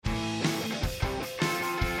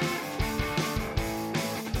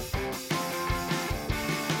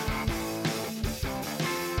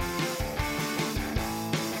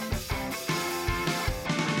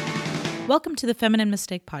Welcome to the Feminine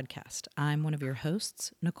Mistake Podcast. I'm one of your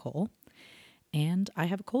hosts, Nicole, and I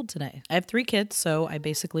have a cold today. I have 3 kids, so I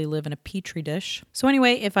basically live in a petri dish. So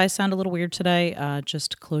anyway, if I sound a little weird today,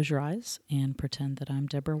 just close your eyes and pretend that I'm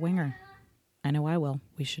Deborah Winger. I know I will.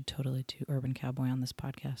 We should totally do Urban Cowboy on this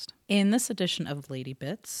podcast. In this edition of Lady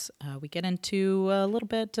Bits, we get into a little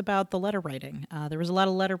bit about the letter writing. There was a lot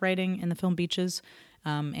of letter writing in the film Beaches,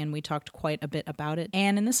 and we talked quite a bit about it.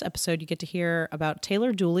 And in this episode, you get to hear about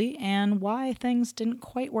Taylor Dooley and why things didn't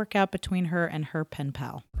quite work out between her and her pen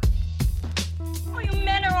pal. Oh, you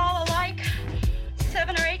men are all alike.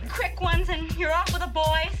 7 or 8 quick ones and you're off with the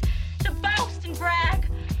boys to boast and brag.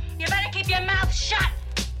 You better keep your mouth shut.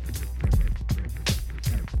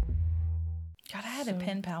 God, I had a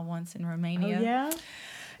pen pal once in Romania. Oh, yeah?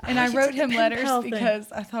 And I wrote him letters pal thing. because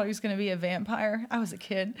I thought he was going to be a vampire. I was a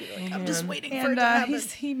kid. Like, I'm just waiting And for it to happen.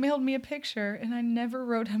 he mailed me a picture, and I never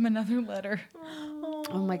wrote him another letter.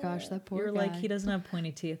 Oh my gosh, that poor You're guy. like, he doesn't have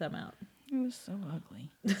pointy teeth, I'm out. He was so ugly.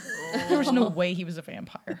 There was no way he was a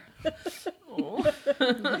vampire.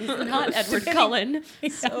 Not Edward Cullen.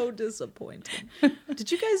 So disappointing.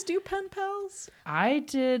 Did you guys do pen pals? I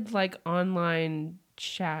did like online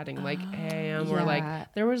chatting, like AM, or like yeah.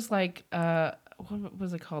 there was like what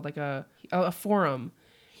was it called, like a forum,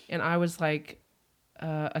 and I was like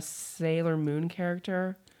a Sailor Moon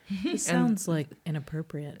character. It sounds like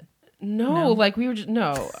inappropriate. No, like we were just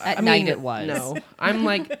At night it was. No, I'm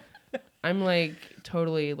like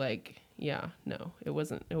totally like no, it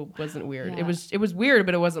wasn't weird. Yeah. It was weird,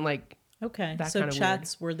 but it wasn't like Okay, that so kinda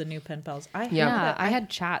chats were the new pen pals. Yeah, I had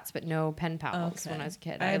chats, but no pen pals when I was a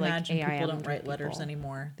kid. I like imagine people AIM'd don't with write letters people.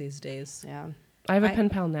 anymore these days. Yeah. I have a pen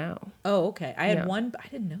pal now. Oh, okay. I had Yeah. one, but I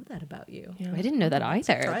didn't know that about you. Yeah. I didn't know that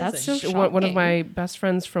either. That's so surprising. shocking. One of my best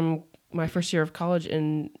friends from my first year of college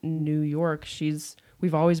in New York,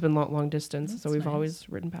 we've always been long distance, so we've nice. always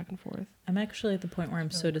written back and forth. I'm actually at the point where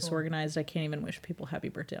I'm so disorganized I can't even wish people happy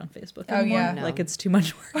birthday on Facebook Oh, anymore. yeah. No. Like it's too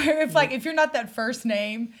much work. if you're not that first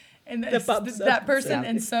name and That pops that up. person Yeah.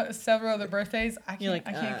 and several other birthdays, I You're can't.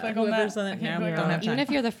 like, I can't click on that. whoever's on it I can't now, click don't on have that. time. Even if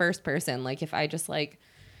you're the first person, like if I just like,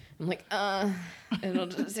 I'm like, it'll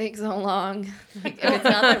just take so long. Like if it's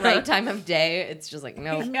not the right time of day, it's just like,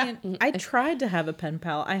 no. I tried to have a pen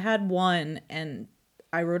pal. I had one and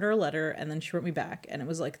I wrote her a letter and then she wrote me back and it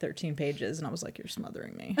was like 13 pages and I was like, you're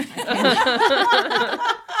smothering me. This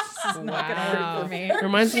is not going to work for me.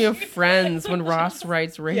 Reminds me of Friends when Ross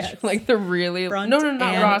writes Rachel, Yes. like the really Front not and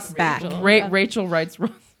Ross, back. Rachel writes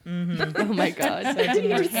Ross. Oh my God. So it didn't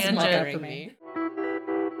You're work for smothering me.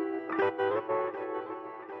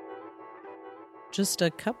 Just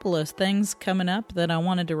a couple of things coming up that I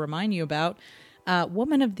wanted to remind you about.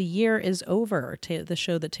 Woman of the Year is over. The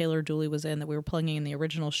show that Taylor Dooley was in that we were plugging in the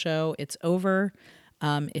original show, it's over.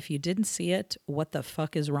 If you didn't see it, what the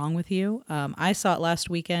fuck is wrong with you? I saw it last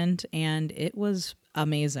weekend and it was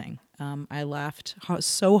amazing. I laughed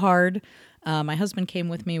so hard. My husband came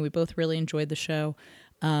with me. We both really enjoyed the show.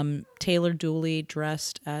 Taylor Dooley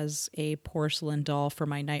dressed as a porcelain doll for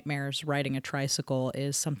my nightmares riding a tricycle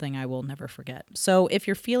is something I will never forget. So if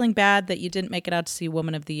you're feeling bad that you didn't make it out to see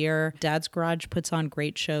Woman of the Year, Dad's Garage puts on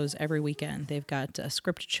great shows every weekend. They've got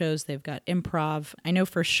scripted shows, they've got improv. I know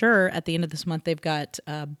for sure at the end of this month they've got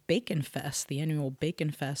Bacon Fest, the annual Bacon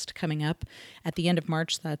Fest coming up at the end of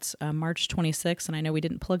March. That's March 26th, and I know we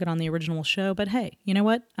didn't plug it on the original show, but hey, you know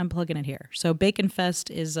what? I'm plugging it here. So Bacon Fest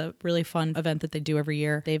is a really fun event that they do every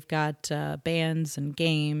year. They've got bands and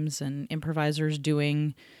games and improvisers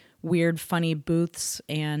doing weird, funny booths,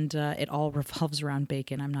 and it all revolves around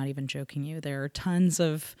bacon. I'm not even joking you. There are tons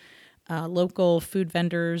of local food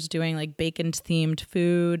vendors doing like bacon-themed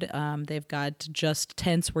food. They've got just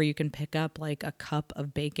tents where you can pick up like a cup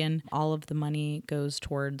of bacon. All of the money goes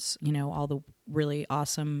towards, all the really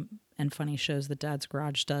awesome and funny shows that Dad's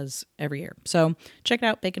Garage does every year. So check it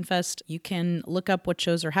out, Bacon Fest. You can look up what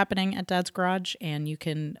shows are happening at Dad's Garage, and you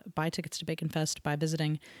can buy tickets to Bacon Fest by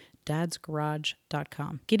visiting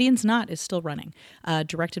dadsgarage.com. Gideon's Knot is still running,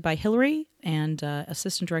 directed by Hillary and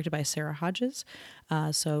assistant directed by Sarah Hodges.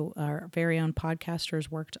 So our very own podcasters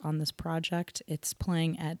worked on this project. It's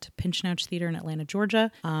playing at Pinchnouch Theater in Atlanta,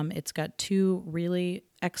 Georgia. It's got 2 really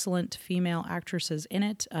excellent female actresses in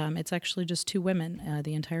it. It's actually just 2 women,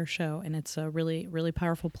 the entire show, and it's a really, really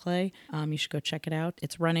powerful play. You should go check it out.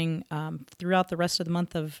 It's running throughout the rest of the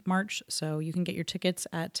month of March, so you can get your tickets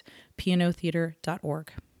at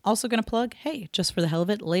pianotheater.org. Also going to plug, hey, just for the hell of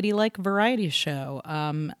it, Ladylike Variety Show.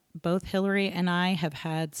 Both Hillary and I have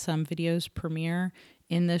had some videos premiere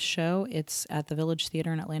in this show. It's at the Village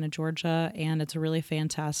Theater in Atlanta, Georgia, and it's a really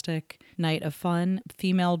fantastic night of fun,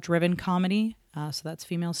 female-driven comedy. So that's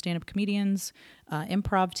female stand-up comedians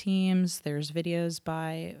improv teams. There's videos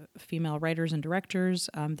by female writers and directors.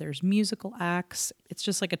 There's musical acts. It's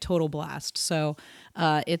just like a total blast. So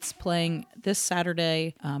it's playing this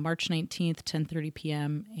Saturday, March 19th, 10:30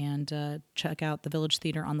 p.m. And check out the Village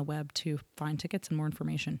Theater on the web to find tickets and more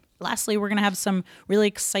information. Lastly, we're going to have some really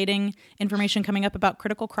exciting information coming up about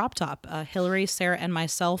Critical Crop Top. Hillary, Sarah, and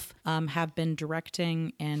myself have been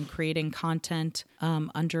directing and creating content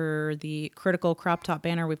under the Critical Crop Top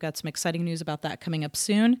banner. We've got some exciting news about that coming up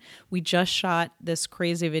soon. We just shot this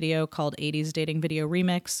crazy video called 80s Dating Video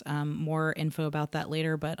Remix. More info about that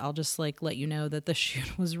later, but I'll just let you know that the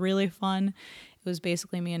shoot was really fun. It was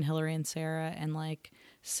basically me and Hillary and Sarah and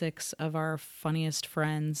 6 of our funniest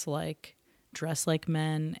friends dress like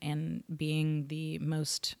men and being the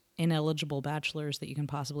most ineligible bachelors that you can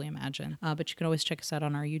possibly imagine. But you can always check us out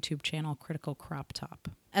on our YouTube channel, Critical Crop Top.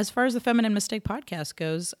 As far as the Feminine Mistake podcast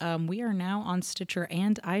goes, we are now on Stitcher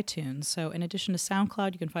and iTunes. So in addition to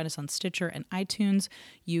SoundCloud, you can find us on Stitcher and iTunes.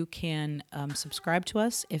 You can subscribe to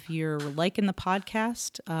us. If you're liking the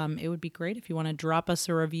podcast, it would be great if you want to drop us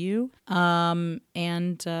a review and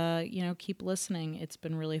keep listening. It's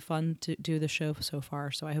been really fun to do the show so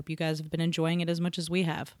far. So I hope you guys have been enjoying it as much as we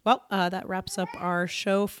have. Well, that wraps up our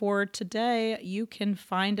show for today. You can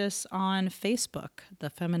find us on Facebook, the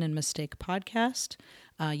Feminine Mistake Podcast.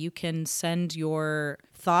 You can send your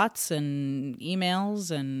thoughts and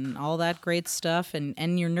emails and all that great stuff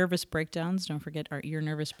and your nervous breakdowns. Don't forget your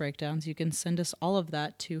nervous breakdowns. You can send us all of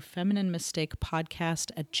that to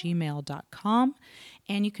femininemistakepodcast@gmail.com.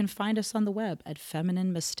 And you can find us on the web at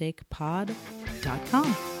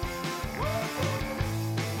femininemistakepod.com.